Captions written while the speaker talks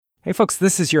Hey folks,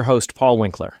 this is your host, Paul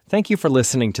Winkler. Thank you for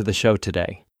listening to the show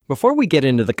today. Before we get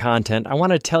into the content, I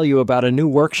want to tell you about a new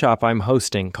workshop I'm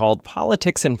hosting called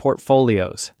Politics and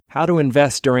Portfolios: How to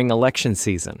Invest During Election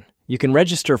Season. You can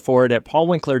register for it at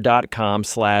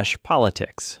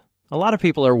paulwinkler.com/politics. A lot of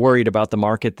people are worried about the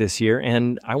market this year,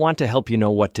 and I want to help you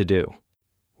know what to do.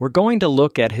 We're going to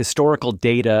look at historical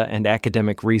data and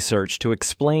academic research to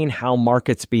explain how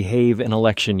markets behave in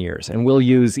election years, and we'll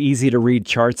use easy-to-read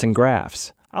charts and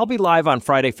graphs. I'll be live on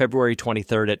Friday, February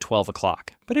 23rd at 12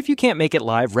 o'clock. But if you can't make it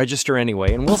live, register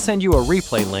anyway, and we'll send you a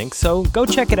replay link, so go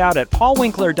check it out at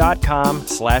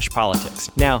paulwinkler.com/politics.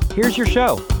 Now, here's your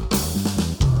show.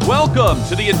 Welcome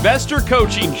to the Investor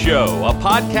Coaching Show, a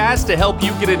podcast to help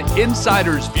you get an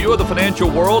insider's view of the financial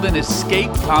world and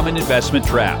escape common investment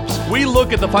traps. We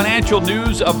look at the financial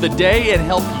news of the day and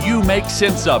help you make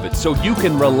sense of it so you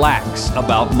can relax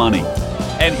about money.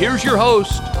 And here's your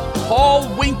host,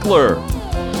 Paul Winkler.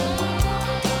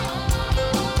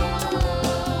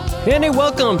 And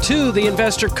welcome to the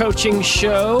Investor Coaching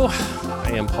Show.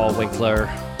 I am Paul Winkler.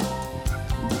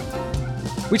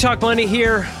 We talk money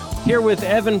here with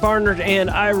Evan Barnard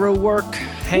and Ira Work,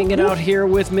 hanging out here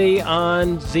with me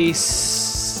on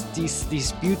these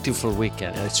beautiful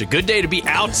weekend. It's a good day to be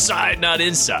outside, not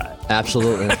inside.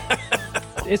 Absolutely.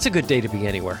 It's a good day to be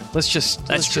anywhere. Let's just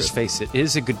face it. It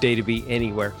is a good day to be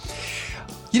anywhere.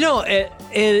 You know,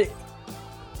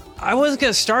 I wasn't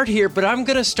going to start here, but I'm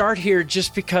going to start here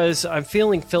just because I'm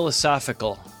feeling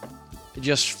philosophical,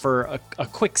 just for a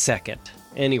quick second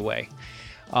anyway.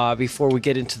 Before we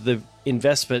get into the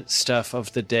investment stuff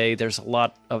of the day, there's a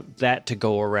lot of that to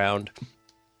go around.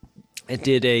 I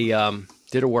did a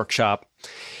workshop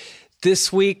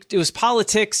this week. It was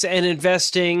politics and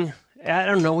investing. I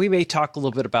don't know. We may talk a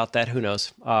little bit about that. Who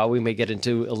knows? We may get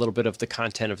into a little bit of the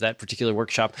content of that particular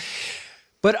workshop.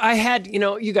 But I had,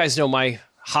 you guys know my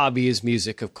hobby is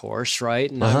music, of course,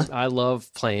 right? And I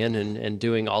love playing and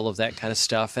doing all of that kind of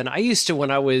stuff. And I used to,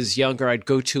 when I was younger, I'd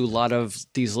go to a lot of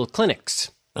these little clinics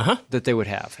that they would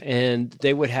have. And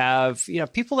they would have,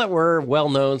 people that were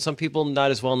well-known, some people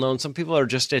not as well-known, some people are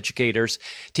just educators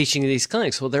teaching these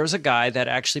clinics. Well, there was a guy that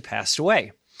actually passed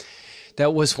away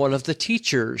that was one of the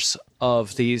teachers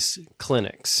of these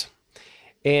clinics.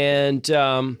 And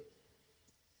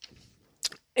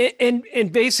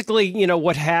basically,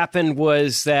 what happened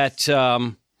was that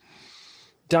Don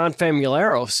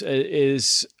Famularo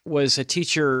was a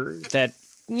teacher that,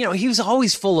 he was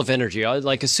always full of energy,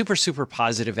 like a super, super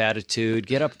positive attitude,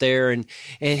 get up there. And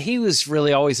he was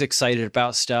really always excited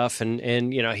about stuff.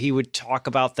 And he would talk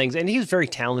about things. And he was a very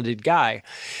talented guy.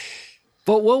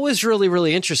 But what was really,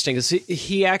 really interesting is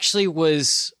he actually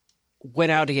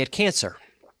went out, he had cancer.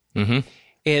 Mm-hmm.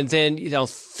 And then,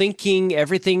 thinking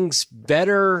everything's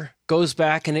better, goes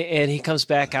back and he comes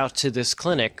back out to this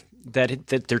clinic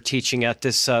that they're teaching at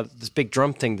this big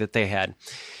drum thing that they had.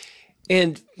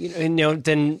 And,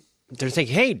 then they're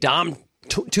thinking, hey, Dom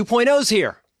 2.0's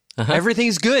here.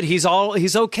 Everything's good. He's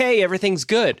okay. Everything's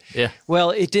good. Yeah. Well,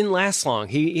 it didn't last long.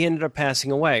 He ended up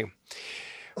passing away.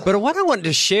 But what I wanted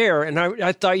to share, and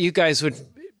I thought you guys would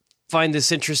find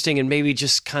this interesting and maybe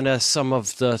just kind of some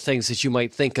of the things that you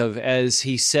might think of as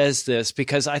he says this,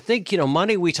 because I think,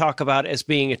 money we talk about as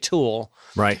being a tool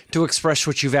to express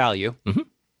what you value. Mm-hmm.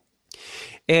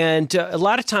 And a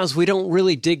lot of times we don't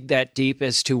really dig that deep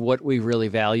as to what we really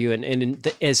value. And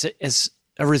as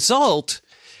a result,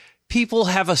 people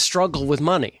have a struggle with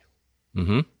money.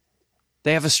 Mm-hmm.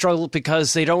 They have a struggle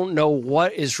because they don't know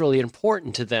what is really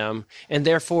important to them, and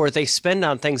therefore they spend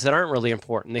on things that aren't really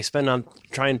important. They spend on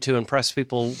trying to impress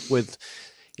people with,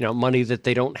 money that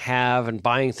they don't have and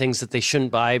buying things that they shouldn't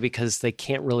buy because they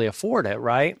can't really afford it,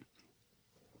 right?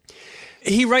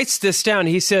 He writes this down.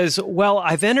 He says, well,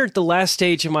 I've entered the last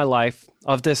stage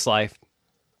of this life,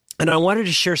 and I wanted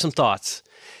to share some thoughts.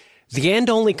 The end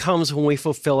only comes when we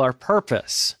fulfill our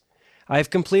purpose. I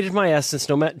have completed my essence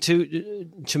to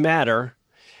matter.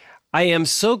 I am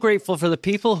so grateful for the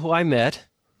people who I met.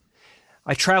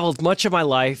 I traveled much of my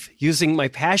life using my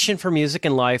passion for music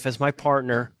and life as my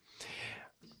partner.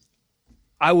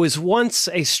 I was once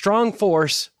a strong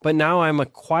force, but now I'm a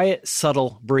quiet,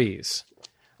 subtle breeze.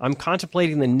 I'm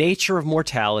contemplating the nature of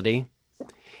mortality.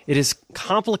 It is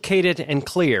complicated and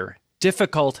clear,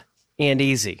 difficult and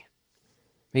easy.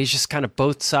 He's just kind of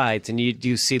both sides, and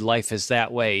you see life as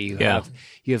that way. You have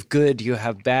good, you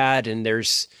have bad, and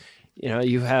there's,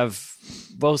 you have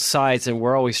both sides, and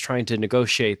we're always trying to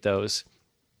negotiate those.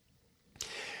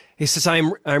 He says,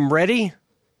 I'm ready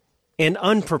and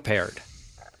unprepared.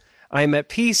 I am at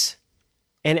peace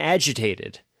and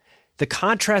agitated. The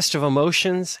contrast of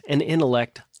emotions and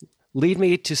intellect lead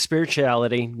me to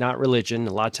spirituality, not religion.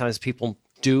 A lot of times people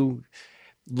do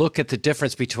look at the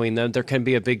difference between them. There can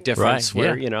be a big difference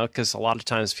where, because a lot of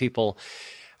times people,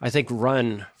 I think,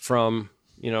 run from,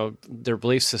 their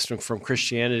belief system from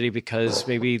Christianity because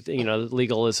maybe,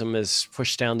 legalism is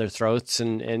pushed down their throats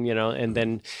and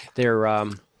then they're,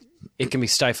 it can be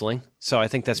stifling. So I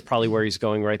think that's probably where he's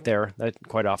going right there. That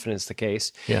quite often is the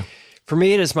case. Yeah. For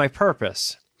me, it is my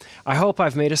purpose. I hope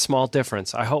I've made a small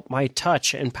difference. I hope my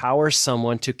touch empowers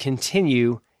someone to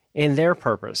continue in their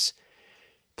purpose.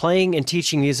 Playing and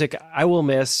teaching music, I will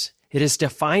miss. It has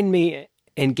defined me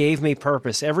and gave me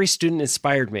purpose. Every student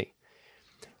inspired me.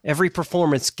 Every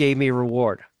performance gave me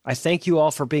reward. I thank you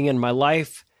all for being in my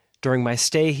life during my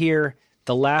stay here.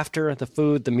 The laughter, the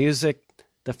food, the music,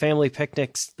 the family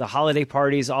picnics, the holiday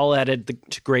parties, all added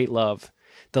to great love.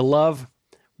 The love,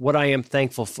 what I am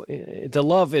thankful for. The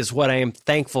love is what I am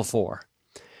thankful for.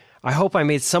 I hope I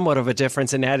made somewhat of a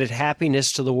difference and added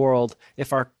happiness to the world.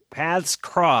 If our paths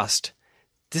crossed,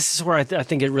 this is where I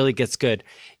think it really gets good.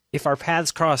 If our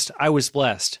paths crossed, I was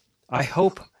blessed. I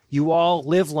hope you all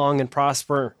live long and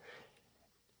prosper,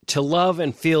 to love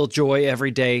and feel joy every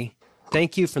day.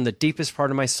 Thank you from the deepest part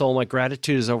of my soul. My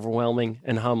gratitude is overwhelming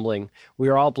and humbling. We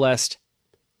are all blessed.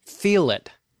 Feel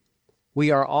it.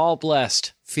 We are all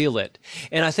blessed. Feel it.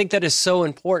 And I think that is so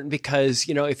important because,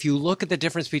 if you look at the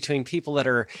difference between people that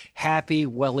are happy,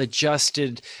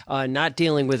 well-adjusted, not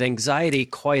dealing with anxiety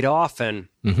quite often,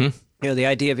 the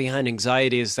idea behind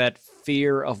anxiety is that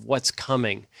fear of what's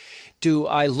coming. Do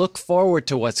I look forward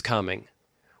to what's coming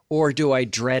or do I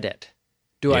dread it?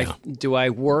 Do I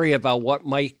worry about what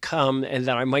might come and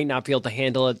that I might not be able to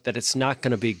handle it, that it's not going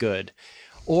to be good?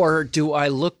 Or do I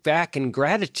look back in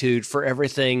gratitude for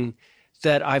everything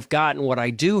that I've gotten, what I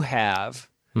do have?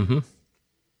 Mm-hmm.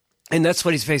 And that's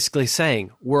what he's basically saying.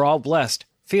 We're all blessed.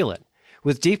 Feel it.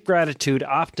 With deep gratitude,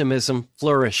 optimism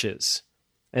flourishes.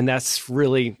 And that's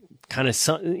really kind of,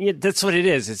 that's what it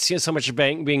is. It's so much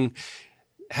about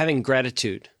having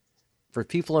gratitude for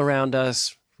people around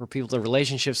us, for people, the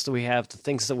relationships that we have, the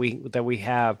things that we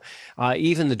have,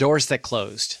 even the doors that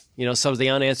closed. Some of the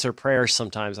unanswered prayers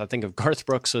sometimes. I think of Garth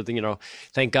Brooks with,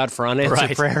 thank God for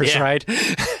unanswered prayers, right?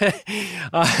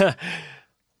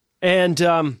 And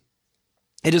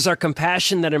it is our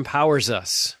compassion that empowers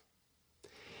us.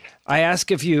 I ask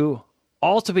of you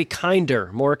all to be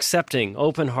kinder, more accepting,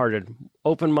 open-hearted,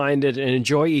 open-minded, and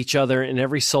enjoy each other in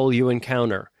every soul you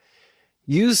encounter.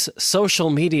 Use social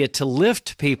media to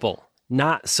lift people,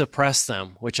 not suppress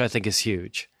them, which I think is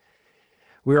huge.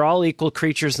 We're all equal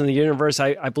creatures in the universe.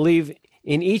 I believe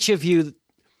in each of you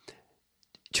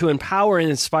to empower and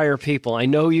inspire people. I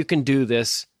know you can do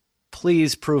this.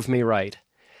 Please prove me right.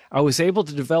 I was able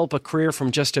to develop a career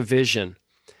from just a vision.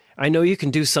 I know you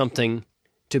can do something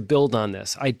to build on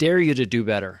this. I dare you to do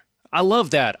better. I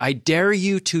love that. I dare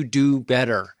you to do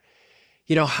better.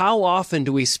 How often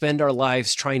do we spend our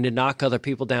lives trying to knock other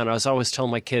people down? I was always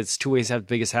telling my kids, 2 ways to have the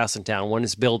biggest house in town. One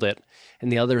is build it, and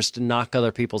the other is to knock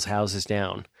other people's houses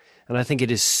down. And I think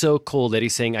it is so cool that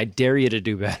he's saying, I dare you to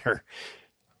do better.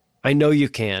 I know you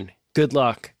can. Good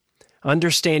luck.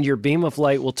 Understand your beam of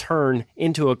light will turn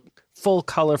into a full,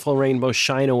 colorful rainbow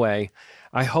shine away.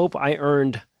 I hope I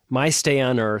earned my stay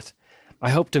on Earth. I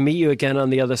hope to meet you again on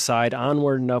the other side,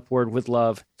 onward and upward with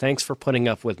love. Thanks for putting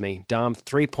up with me. Dom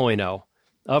 3.0.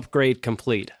 Upgrade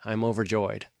complete. I'm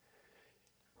overjoyed.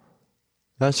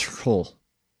 That's cool.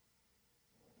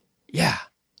 Yeah.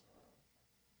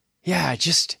 Yeah,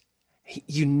 just,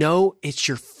 it's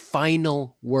your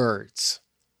final words.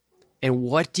 And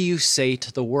what do you say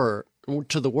to the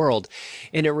world?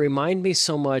 And it reminded me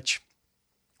so much.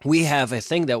 We have a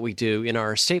thing that we do in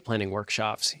our estate planning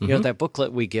workshops, that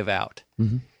booklet we give out,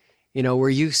 where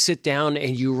you sit down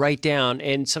and you write down,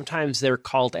 and sometimes they're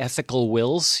called ethical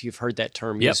wills. You've heard that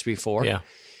term used before. Yeah.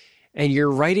 And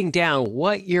you're writing down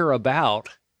what you're about.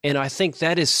 And I think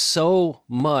that is so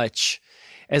much,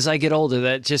 as I get older,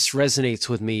 that just resonates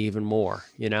with me even more,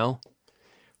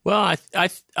 Well,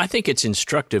 I think it's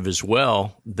instructive as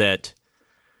well that,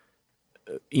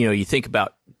 you think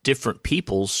about different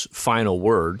people's final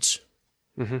words.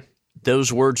 Mm-hmm.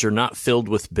 Those words are not filled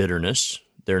with bitterness.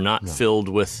 They're not filled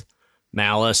with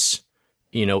malice.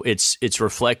 It's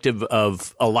reflective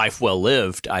of a life well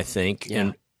lived, I think.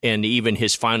 Yeah. And even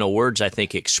his final words, I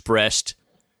think, expressed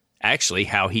actually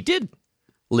how he did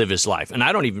live his life. And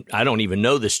I don't even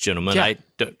know this gentleman. Yeah.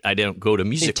 I don't go to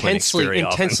music clinics very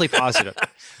often. Intensely positive.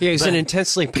 Yeah, he's an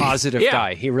intensely positive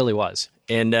guy. He really was.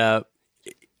 And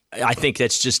I think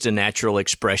that's just a natural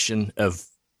expression of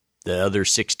the other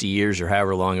 60 years or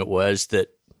however long it was that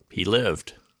he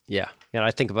lived. Yeah.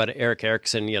 I think about Eric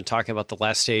Erickson, talking about the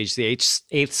last stage, the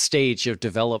eighth stage of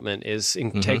development is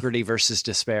integrity versus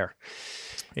despair.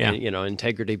 Yeah. And,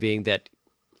 integrity being that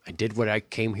I did what I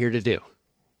came here to do,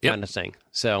 kind of thing.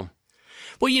 So,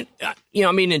 well,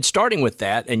 and starting with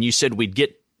that, and you said we'd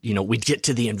get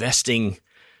to the investing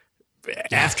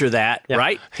after that,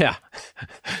 right? Yeah.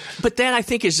 But that, I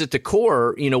think, is at the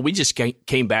core. We just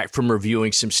came back from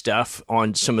reviewing some stuff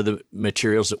on some of the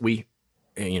materials that we,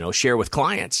 share with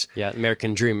clients. Yeah,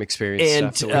 American Dream experience.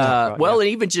 And, stuff that we and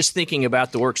even just thinking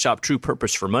about the workshop, True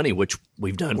Purpose for Money, which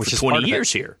we've done for 20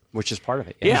 years here. Which is part of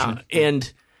it. Yeah.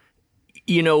 And,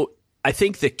 I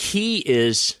think the key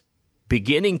is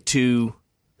beginning to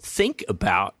think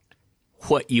about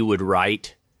what you would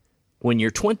write when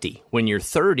you're 20, when you're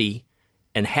 30,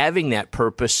 and having that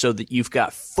purpose so that you've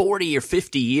got 40 or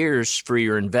 50 years for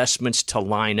your investments to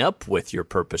line up with your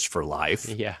purpose for life.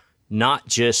 Yeah. Not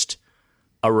just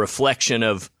a reflection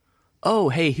of, oh,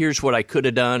 hey, here's what I could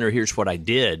have done or here's what I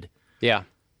did. Yeah.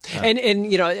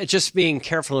 And just being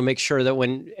careful to make sure that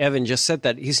when Evan just said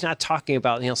that, he's not talking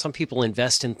about, some people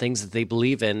invest in things that they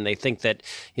believe in. They think that,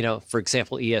 for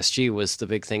example, ESG was the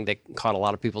big thing that caught a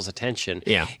lot of people's attention.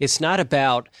 Yeah. It's not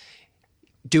about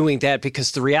doing that,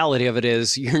 because the reality of it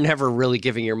is you're never really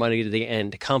giving your money to the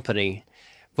end company.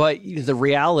 But the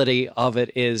reality of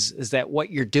it is that what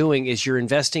you're doing is you're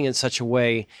investing in such a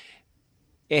way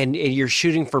and you're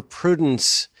shooting for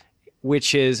prudence,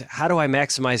 which is how do I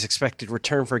maximize expected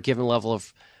return for a given level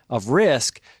of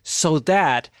risk so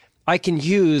that I can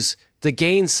use the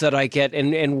gains that I get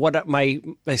and what my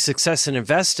success in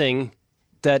investing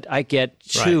that I get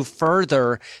to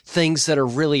further things that are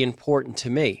really important to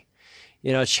me.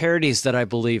 Charities that I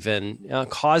believe in,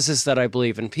 causes that I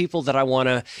believe in, people that I want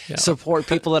to support,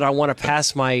 people that I want to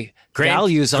pass my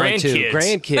values on to,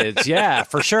 grandkids. Yeah,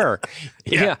 for sure.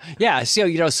 Yeah. So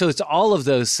it's all of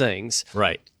those things.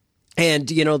 Right.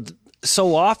 And,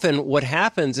 so often what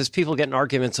happens is people get in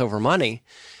arguments over money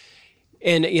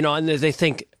and, and they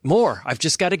think more, I've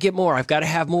just got to get more. I've got to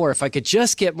have more. If I could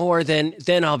just get more, then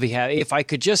I'll be happy. If I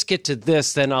could just get to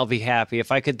this, then I'll be happy.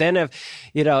 If I could then have,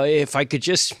 if I could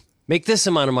just make this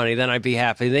amount of money, then I'd be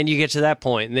happy. Then you get to that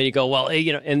point and then you go, well,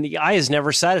 and the eye is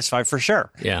never satisfied for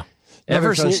sure. Yeah.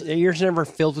 You're never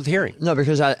filled with hearing. No,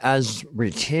 because as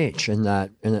we teach in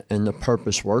the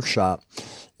purpose workshop,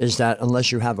 is that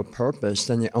unless you have a purpose,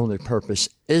 then the only purpose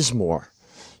is more.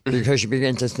 Because you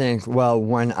begin to think, well,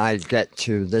 when I get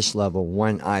to this level,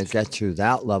 when I get to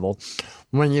that level,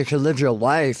 when you can live your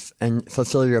life and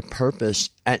fulfill your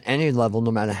purpose at any level, no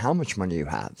matter how much money you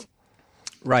have.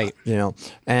 Right.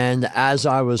 And as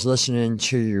I was listening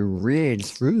to you read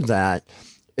through that,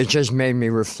 it just made me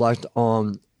reflect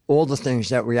on all the things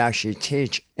that we actually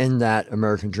teach in that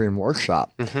American Dream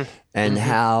workshop and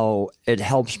how it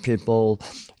helps people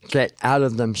get out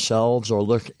of themselves or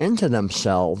look into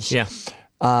themselves. Yeah.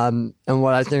 And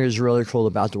what I think is really cool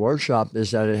about the workshop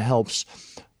is that it helps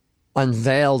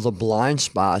unveil the blind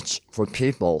spots for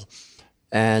people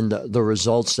and the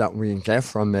results that we get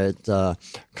from it,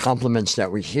 compliments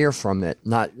that we hear from it,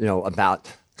 not, about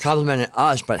complimenting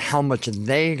us, but how much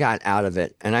they got out of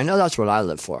it. And I know that's what I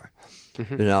live for,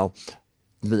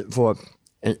 for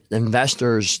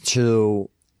investors to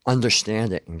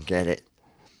understand it and get it.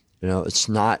 It's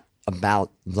not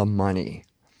about the money.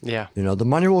 Yeah. The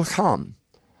money will come,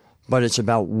 but it's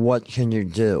about what can you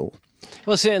do.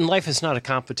 Well, see, and life is not a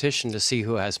competition to see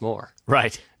who has more.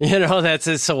 Right.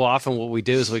 That's so often what we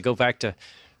do is we go back to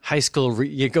high school.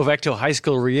 You go back to a high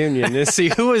school reunion and see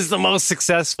who is the most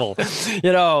successful.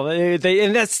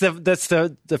 And that's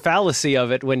the fallacy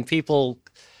of it. When people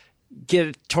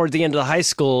get toward the end of the high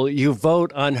school, you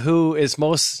vote on who is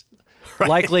most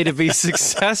likely to be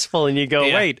successful, and you go,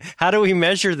 wait, how do we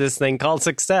measure this thing called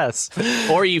success?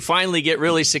 Or you finally get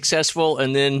really successful,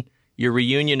 and then your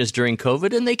reunion is during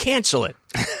COVID, and they cancel it.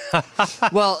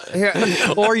 Well, here,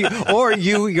 or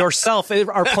you yourself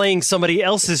are playing somebody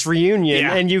else's reunion,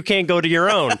 and you can't go to your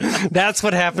own. That's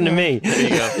what happened to me. There you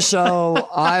go. So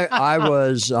I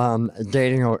was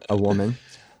dating a woman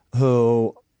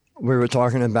who we were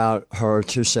talking about her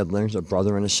two siblings, a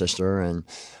brother and a sister,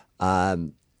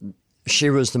 and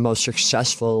she was the most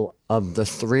successful of the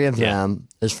three of them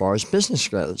as far as business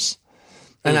goes.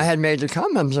 And I had made the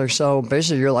comment, I was like, so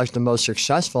basically you're like the most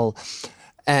successful.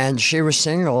 And she was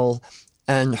single,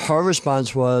 and her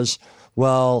response was,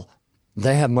 well,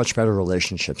 they have much better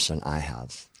relationships than I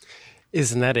have.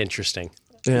 Isn't that interesting?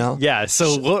 Yeah,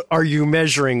 so what are you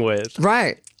measuring with?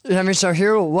 Right. I mean, so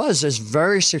here it was, this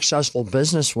very successful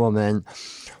businesswoman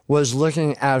was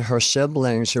looking at her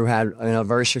siblings who had a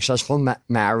very successful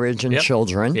marriage and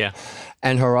children,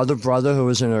 and her other brother who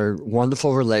was in a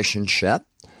wonderful relationship.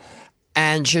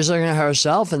 And she's looking at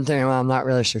herself and thinking, well, I'm not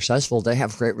really successful. They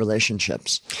have great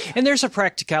relationships. And there's a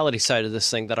practicality side of this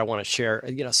thing that I want to share.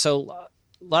 So a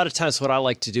lot of times what I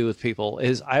like to do with people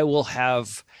is I'll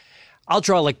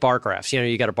draw like bar graphs.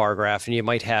 You got a bar graph and you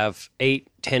might have 8,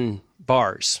 10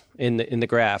 bars in the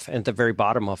graph. And at the very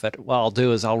bottom of it, what I'll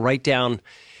do is I'll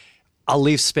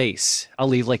leave space. I'll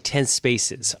leave like 10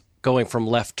 spaces going from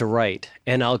left to right.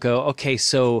 And I'll go, okay,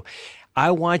 so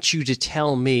I want you to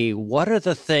tell me what are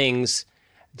the things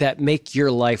that make your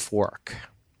life work.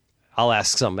 I'll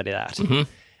ask somebody that. Mm-hmm.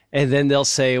 And then they'll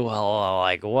say, well,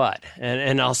 like what?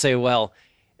 And I'll say, well,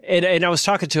 and I was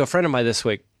talking to a friend of mine this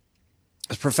week,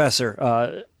 a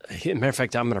professor. Matter of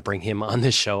fact, I'm going to bring him on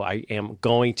this show. I am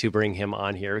going to bring him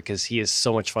on here because he is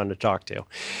so much fun to talk to.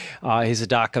 He's a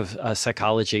doc of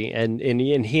psychology, and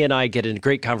he and I get in a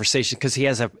great conversation because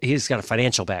he's got a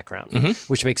financial background,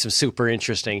 which makes him super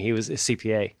interesting. He was a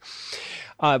CPA.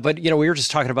 But, we were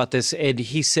just talking about this, and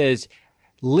he says,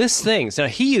 list things. Now,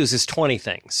 he uses 20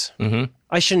 things. Mm-hmm.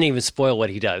 I shouldn't even spoil what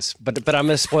he does, but I'm going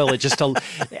to spoil it just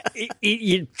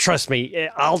you trust me.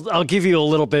 I'll give you a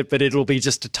little bit, but it'll be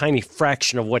just a tiny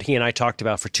fraction of what he and I talked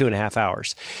about for 2.5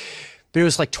 hours. But it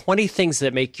was like 20 things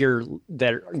that make your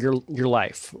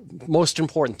life, most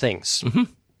important things. Mm-hmm.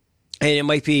 And it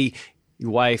might be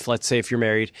your wife, let's say if you're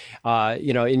married,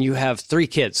 and you have 3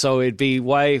 kids. So it'd be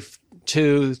wife,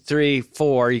 2, 3,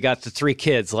 4, you got the 3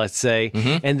 kids, let's say,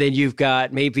 and then you've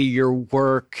got maybe your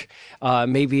work,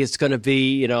 maybe it's going to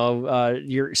be,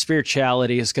 your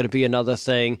spirituality is going to be another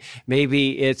thing.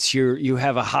 Maybe it's you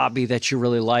have a hobby that you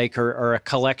really like or a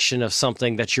collection of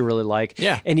something that you really like.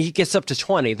 Yeah. And he gets up to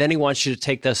 20. Then he wants you to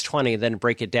take those 20, then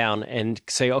break it down and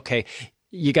say, okay,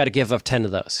 you got to give up 10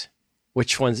 of those.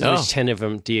 Which 10 of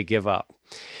them do you give up?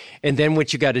 And then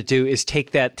what you got to do is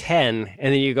take that 10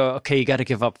 and then you go, okay, you got to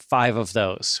give up 5 of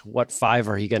those. What 5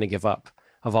 are you going to give up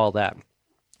of all that?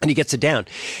 And he gets it down.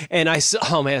 And I said,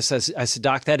 I said,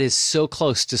 Doc, that is so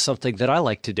close to something that I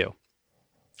like to do.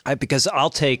 Because I'll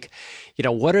take,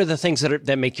 what are the things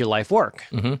that make your life work?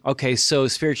 Mm-hmm. Okay, so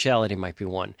spirituality might be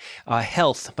one.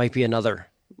 Health might be another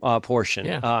portion.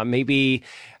 Yeah. Maybe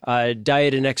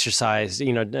diet and exercise,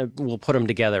 we'll put them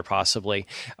together possibly.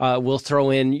 We'll throw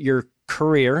in your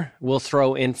career, we'll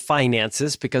throw in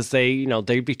finances because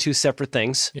they'd be 2 separate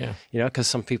things. Yeah. Because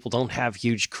some people don't have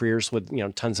huge careers with,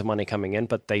 tons of money coming in,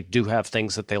 but they do have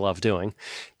things that they love doing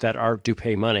that do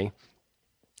pay money.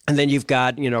 And then you've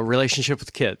got, relationship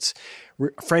with kids.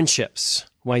 Friendships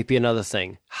might be another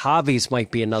thing. Hobbies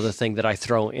might be another thing that I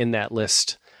throw in that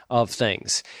list of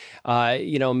things.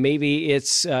 Maybe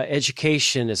it's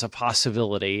education is a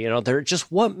possibility. They're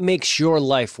just what makes your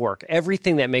life work,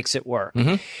 everything that makes it work.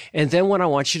 Mm-hmm. And then what I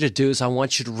want you to do is I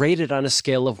want you to rate it on a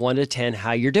scale of 1 to 10,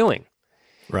 how you're doing.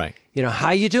 Right.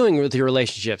 How you doing with your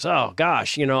relationships? Oh,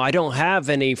 gosh, I don't have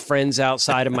any friends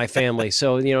outside of my family.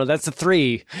 So, that's a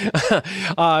 3.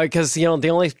 Because, the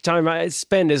only time I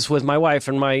spend is with my wife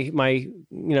and my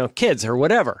kids or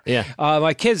whatever. Yeah.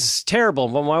 My kids, terrible,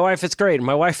 but my wife is great.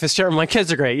 My wife is terrible. My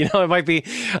kids are great. It might be,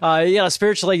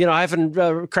 spiritually, I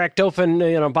haven't cracked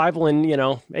open, Bible in,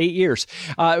 8 years.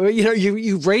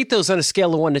 You rate those on a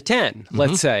scale of 1 to 10,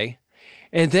 let's say.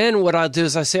 And then what I'll do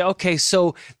is I say, okay,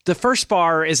 so the first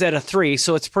bar is at a 3,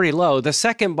 so it's pretty low. The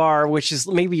second bar, which is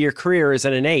maybe your career, is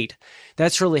at an 8.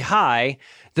 That's really high.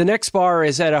 The next bar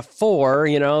is at a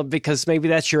 4, because maybe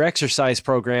that's your exercise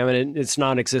program and it's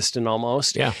non-existent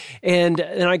almost. Yeah. And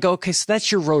I go, okay, so that's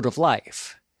your road of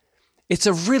life. It's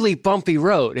a really bumpy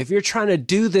road. If you're trying to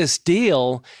do this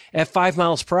deal at 5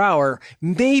 miles per hour,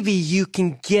 maybe you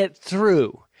can get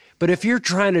through. But if you're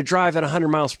trying to drive at 100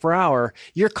 miles per hour,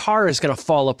 your car is going to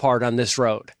fall apart on this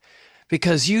road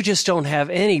because you just don't have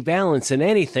any balance in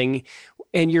anything.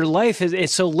 And your life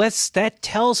is, so that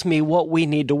tells me what we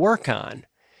need to work on.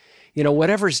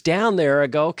 Whatever's down there, I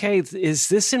go, okay, is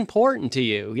this important to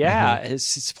you? Yeah,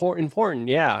 it's important.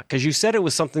 Yeah, because you said it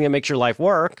was something that makes your life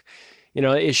work.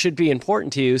 It should be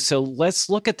important to you. So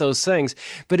let's look at those things.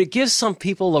 But it gives some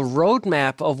people a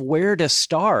roadmap of where to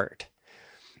start.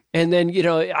 And then,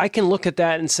 I can look at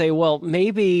that and say, well,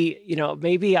 maybe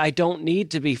I don't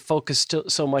need to be focused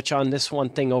so much on this one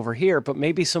thing over here, but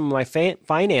maybe some of my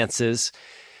finances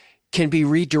can be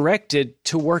redirected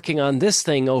to working on this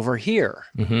thing over here.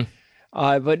 Mm-hmm.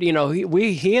 But,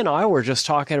 he and I were just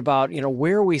talking about,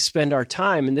 where we spend our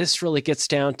time. And this really gets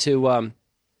down to,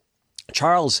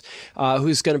 Charles,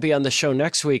 who's going to be on the show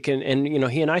next week. And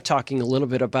he and I talking a little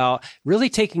bit about really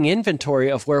taking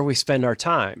inventory of where we spend our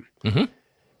time. Mm-hmm.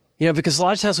 Because a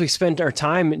lot of times we spend our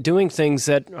time doing things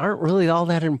that aren't really all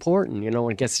that important,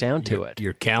 when it gets down to it.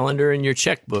 Your calendar and your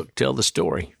checkbook tell the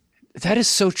story. That is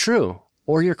so true.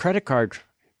 Or your credit card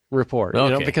report,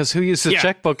 Okay. Because who uses a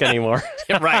checkbook anymore?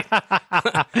 Right.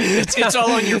 It's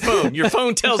all on your phone. Your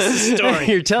phone tells the story.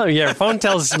 You're telling me, your phone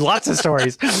tells lots of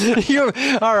stories.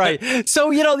 All right.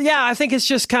 So, I think it's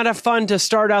just kind of fun to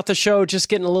start out the show just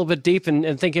getting a little bit deep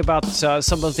and thinking about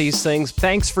some of these things.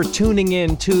 Thanks for tuning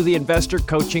in to the Investor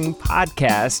Coaching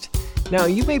Podcast. Now,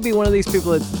 you may be one of these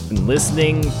people that's been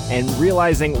listening and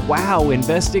realizing, wow,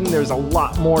 investing, there's a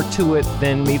lot more to it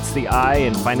than meets the eye,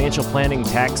 and financial planning,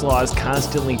 tax laws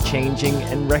constantly changing,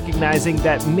 and recognizing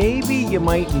that maybe you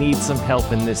might need some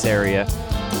help in this area,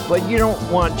 but you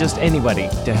don't want just anybody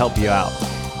to help you out.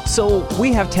 So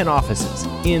we have 10 offices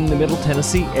in the Middle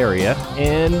Tennessee area,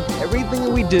 and everything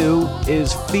that we do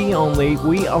is fee only.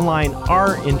 We align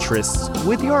our interests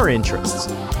with your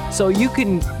interests. So you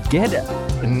can get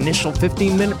an initial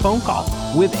 15-minute phone call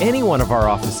with any one of our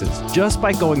offices just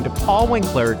by going to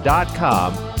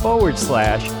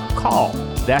paulwinkler.com/call.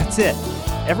 That's it.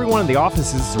 Every one of the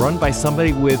offices is run by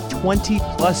somebody with 20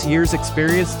 plus years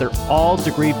experience. They're all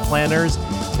degreed planners.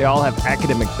 They all have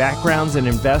academic backgrounds in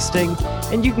investing,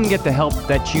 and you can get the help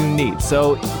that you need.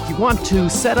 So if you want to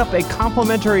set up a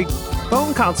complimentary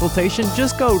phone consultation,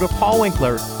 just go to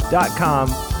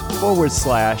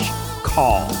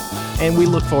paulwinkler.com/call. And we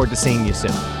look forward to seeing you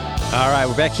soon. All right,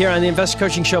 we're back here on the Investor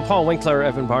Coaching Show. Paul Winkler,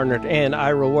 Evan Barnard, and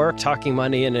Ira Work, talking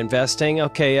money and investing.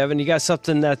 Okay, Evan, you got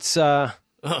something that's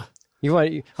you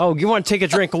want to take a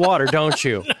drink of water, don't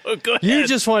you? No, go ahead. You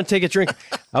just want to take a drink.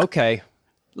 Okay.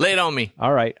 Lay it on me.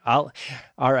 All right. All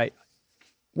right.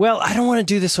 Well, I don't want to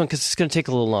do this one because it's going to take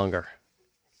a little longer.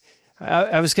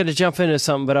 I was going to jump into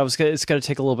something, but it's going to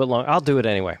take a little bit longer. I'll do it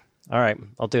anyway. All right,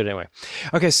 I'll do it anyway.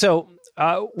 Okay, so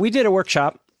we did a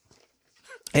workshop.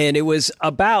 And it was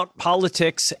about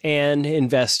politics and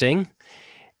investing.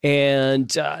 And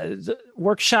the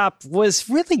workshop was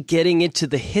really getting into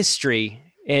the history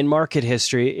and market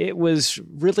history. It was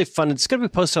really fun. It's going to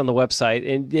be posted on the website.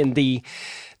 And the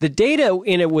data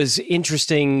in it was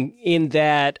interesting in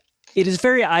that it is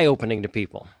very eye-opening to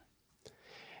people.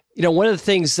 One of the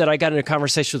things that I got in a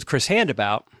conversation with Chris Hand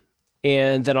about,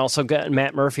 and then also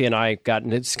Matt Murphy and I got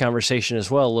into this conversation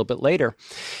as well a little bit later,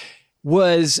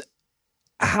 was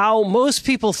how most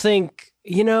people think,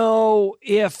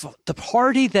 if the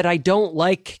party that I don't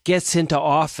like gets into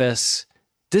office,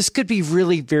 this could be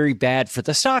really very bad for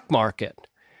the stock market.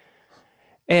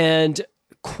 And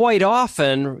quite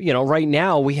often, right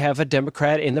now we have a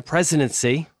Democrat in the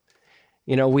presidency.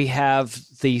 We have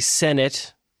the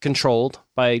Senate controlled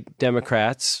by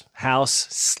Democrats, House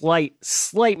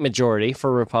slight majority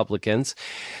for Republicans.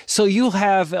 So you'll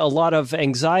have a lot of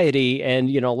anxiety and,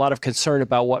 a lot of concern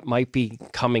about what might be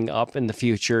coming up in the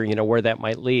future, where that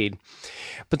might lead.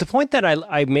 But the point that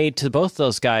I made to both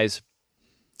those guys,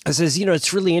 I says,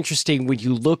 it's really interesting when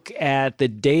you look at the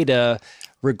data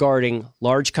regarding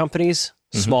large companies,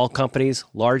 small companies,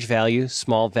 large value,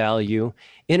 small value,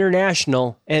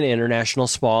 international and international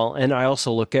small. And I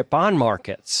also look at bond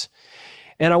markets.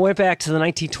 And I went back to the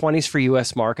 1920s for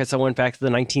U.S. markets. I went back to the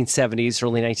 1970s,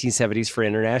 early 1970s for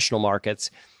international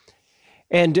markets.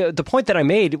 And the point that I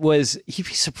made was you'd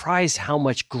be surprised how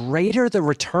much greater the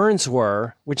returns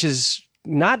were, which is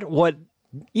not what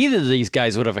either of these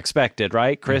guys would have expected,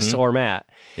 right? Chris or Matt.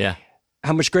 Yeah.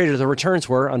 How much greater the returns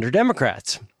were under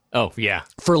Democrats. Oh, yeah.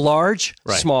 For large,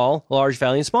 Right. small, large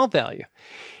value, and small value.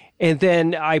 And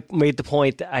then I made the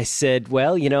point that I said,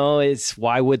 well, it's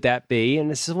why would that be? And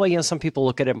I said, well, some people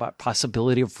look at it about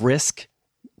possibility of risk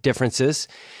differences.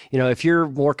 If you're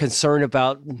more concerned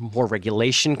about more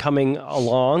regulation coming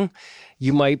along,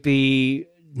 you might be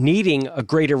needing a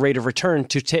greater rate of return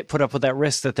to put up with that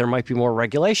risk that there might be more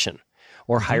regulation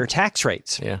or higher tax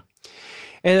rates. Yeah.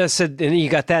 And I said, and then you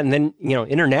got that. And then,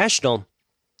 international.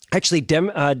 Actually,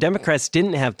 Democrats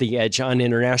didn't have the edge on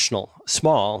international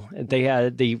small.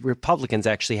 The Republicans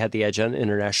actually had the edge on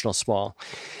international small.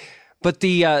 But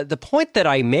the point that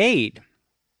I made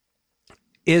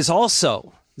is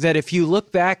also that if you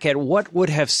look back at what would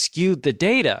have skewed the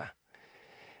data,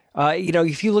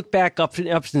 if you look back up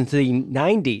into the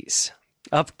 90s,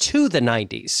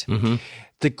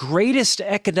 the greatest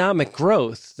economic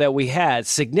growth that we had,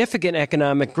 significant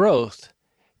economic growth,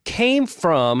 came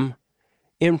from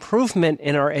improvement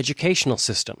in our educational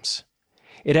systems.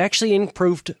 It actually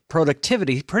improved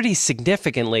productivity pretty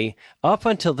significantly up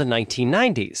until the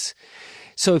 1990s.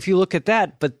 So if you look at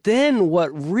that, but then what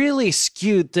really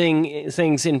skewed things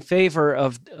in favor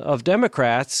of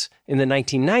Democrats in the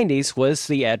 1990s was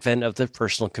the advent of the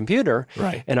personal computer.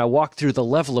 Right. And I walked through the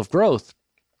level of growth,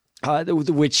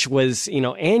 which was,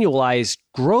 annualized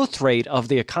growth rate of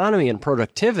the economy and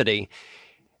productivity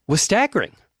was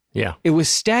staggering. Yeah. It was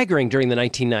staggering during the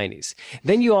 1990s.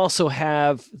 Then you also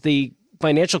have the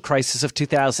financial crisis of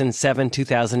 2007,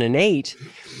 2008.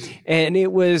 And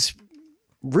it was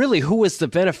really who was the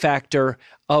benefactor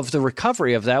of the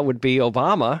recovery of that would be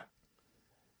Obama,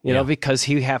 because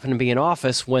he happened to be in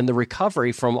office when the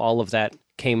recovery from all of that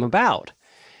came about.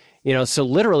 So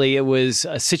literally it was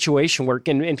a situation where,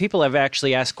 and people have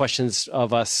actually asked questions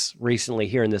of us recently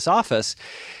here in this office.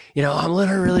 I'm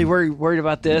literally really worried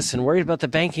about this and worried about the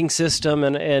banking system.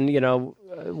 And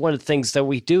one of the things that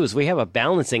we do is we have a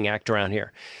balancing act around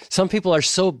here. Some people are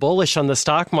so bullish on the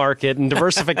stock market and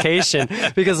diversification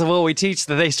because of what we teach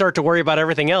that they start to worry about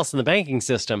everything else in the banking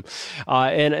system.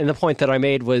 And the point that I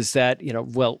made was that,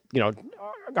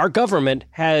 our government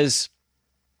has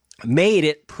made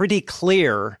it pretty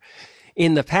clear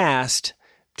in the past,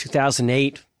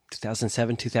 2008,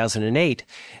 2007, 2008,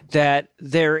 that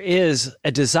there is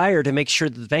a desire to make sure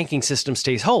that the banking system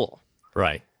stays whole.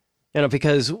 Right.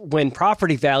 Because when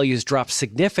property values dropped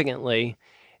significantly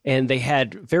and they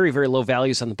had very, very low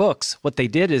values on the books, what they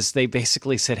did is they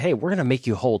basically said, hey, we're going to make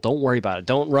you whole. Don't worry about it.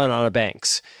 Don't run out of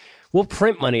banks. We'll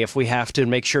print money if we have to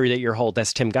make sure that you're whole.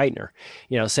 That's Tim Geithner,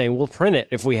 saying we'll print it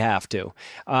if we have to.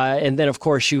 And then, of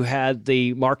course, you had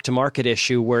the mark-to-market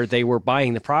issue where they were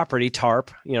buying the property,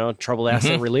 TARP, Troubled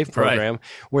Asset Relief Program,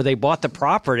 where they bought the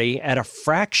property at a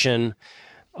fraction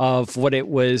of what it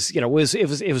was. It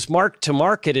was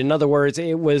mark-to-market. In other words,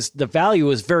 the value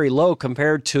was very low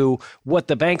compared to what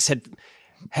the banks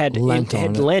had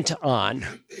lent on.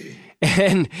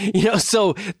 And,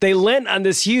 so they lent on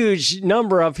this huge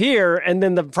number up here, and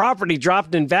then the property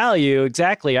dropped in value.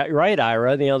 Exactly right,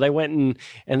 Ira. They went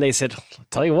and they said,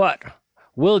 tell you what,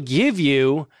 we'll give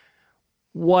you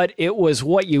what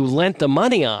you lent the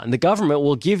money on. The government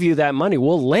will give you that money.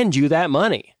 We'll lend you that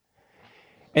money.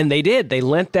 And they did. They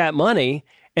lent that money.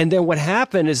 And then what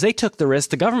happened is they took the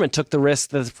risk. The government took the risk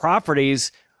that the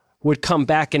properties would come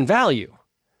back in value.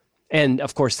 And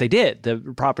of course they did. The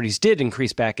properties did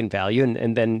increase back in value,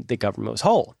 and then the government was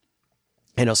whole.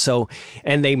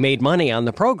 And they made money on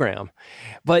the program.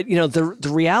 But, the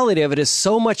reality of it is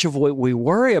so much of what we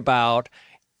worry about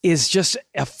is just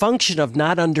a function of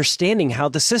not understanding how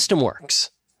the system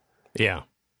works. Yeah.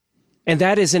 And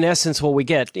that is, in essence, what we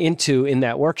get into in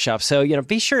that workshop. So,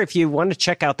 be sure if you want to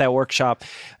check out that workshop,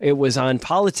 it was on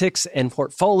politics and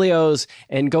portfolios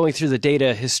and going through the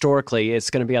data historically.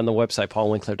 It's going to be on the website,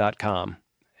 paulwinkler.com.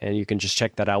 And you can just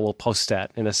check that out. We'll post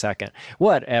that in a second.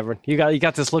 What, Everett? You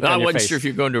got this look on your face. I wasn't sure if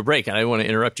you're going to a break, and I didn't want to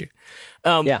interrupt you.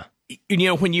 Yeah.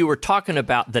 When you were talking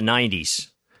about the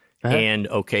 90s and,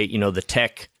 the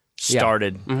tech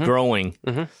started growing,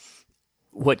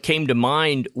 what came to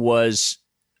mind was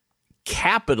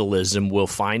capitalism will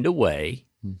find a way,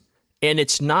 and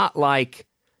it's not like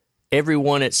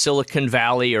everyone at Silicon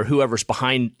Valley or whoever's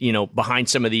behind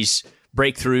some of these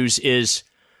breakthroughs is,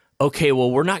 okay, well,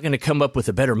 we're not going to come up with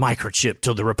a better microchip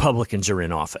till the Republicans are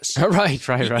in office. Right.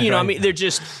 They're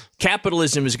just,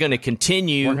 capitalism is going to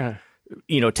continue.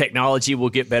 Technology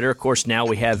will get better. Of course, now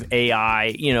we have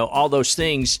AI, all those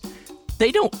things.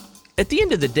 They don't, at the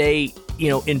end of the day,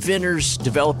 inventors,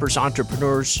 developers,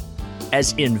 entrepreneurs,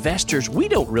 as investors, we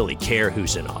don't really care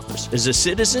who's in office. As a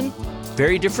citizen,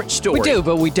 very different story. We do,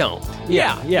 but we don't.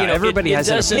 Yeah. Everybody has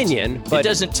an opinion. But it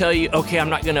doesn't tell you, okay, I'm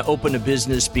not going to open a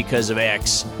business because of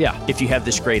X. Yeah. If you have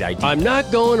this great idea. I'm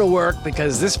not going to work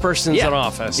because this person's in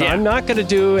office. Yeah. I'm not going to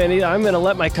do I'm going to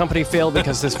let my company fail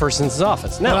because this person's in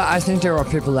office. No. Well, I think there are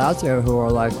people out there who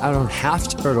are like, I don't have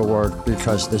to go to work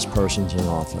because this person's in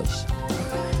office.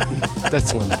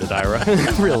 That's limited, Ira.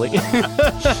 Really.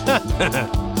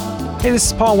 Hey, this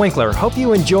is Paul Winkler. Hope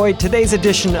you enjoyed today's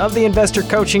edition of the Investor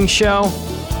Coaching Show.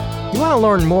 You want to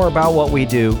learn more about what we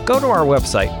do, go to our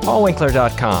website,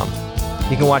 paulwinkler.com.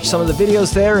 You can watch some of the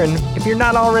videos there, and if you're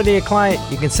not already a client,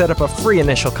 you can set up a free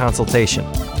initial consultation.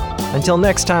 Until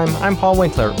next time, I'm Paul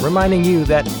Winkler, reminding you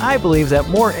that I believe that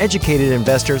more educated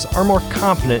investors are more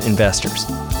confident investors,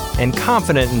 and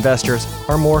confident investors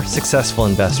are more successful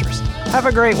investors. Have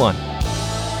a great one.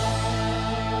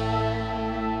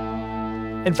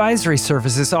 Advisory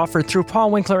services offered through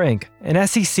Paul Winkler Inc., an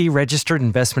SEC-registered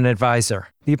investment advisor.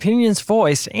 The opinions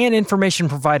voiced and information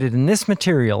provided in this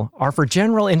material are for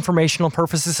general informational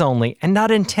purposes only and not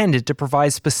intended to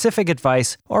provide specific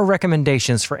advice or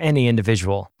recommendations for any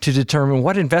individual. To determine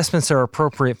what investments are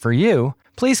appropriate for you,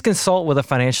 please consult with a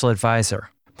financial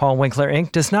advisor. Paul Winkler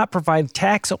Inc. does not provide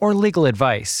tax or legal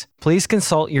advice. Please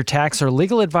consult your tax or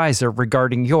legal advisor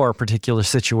regarding your particular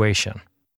situation.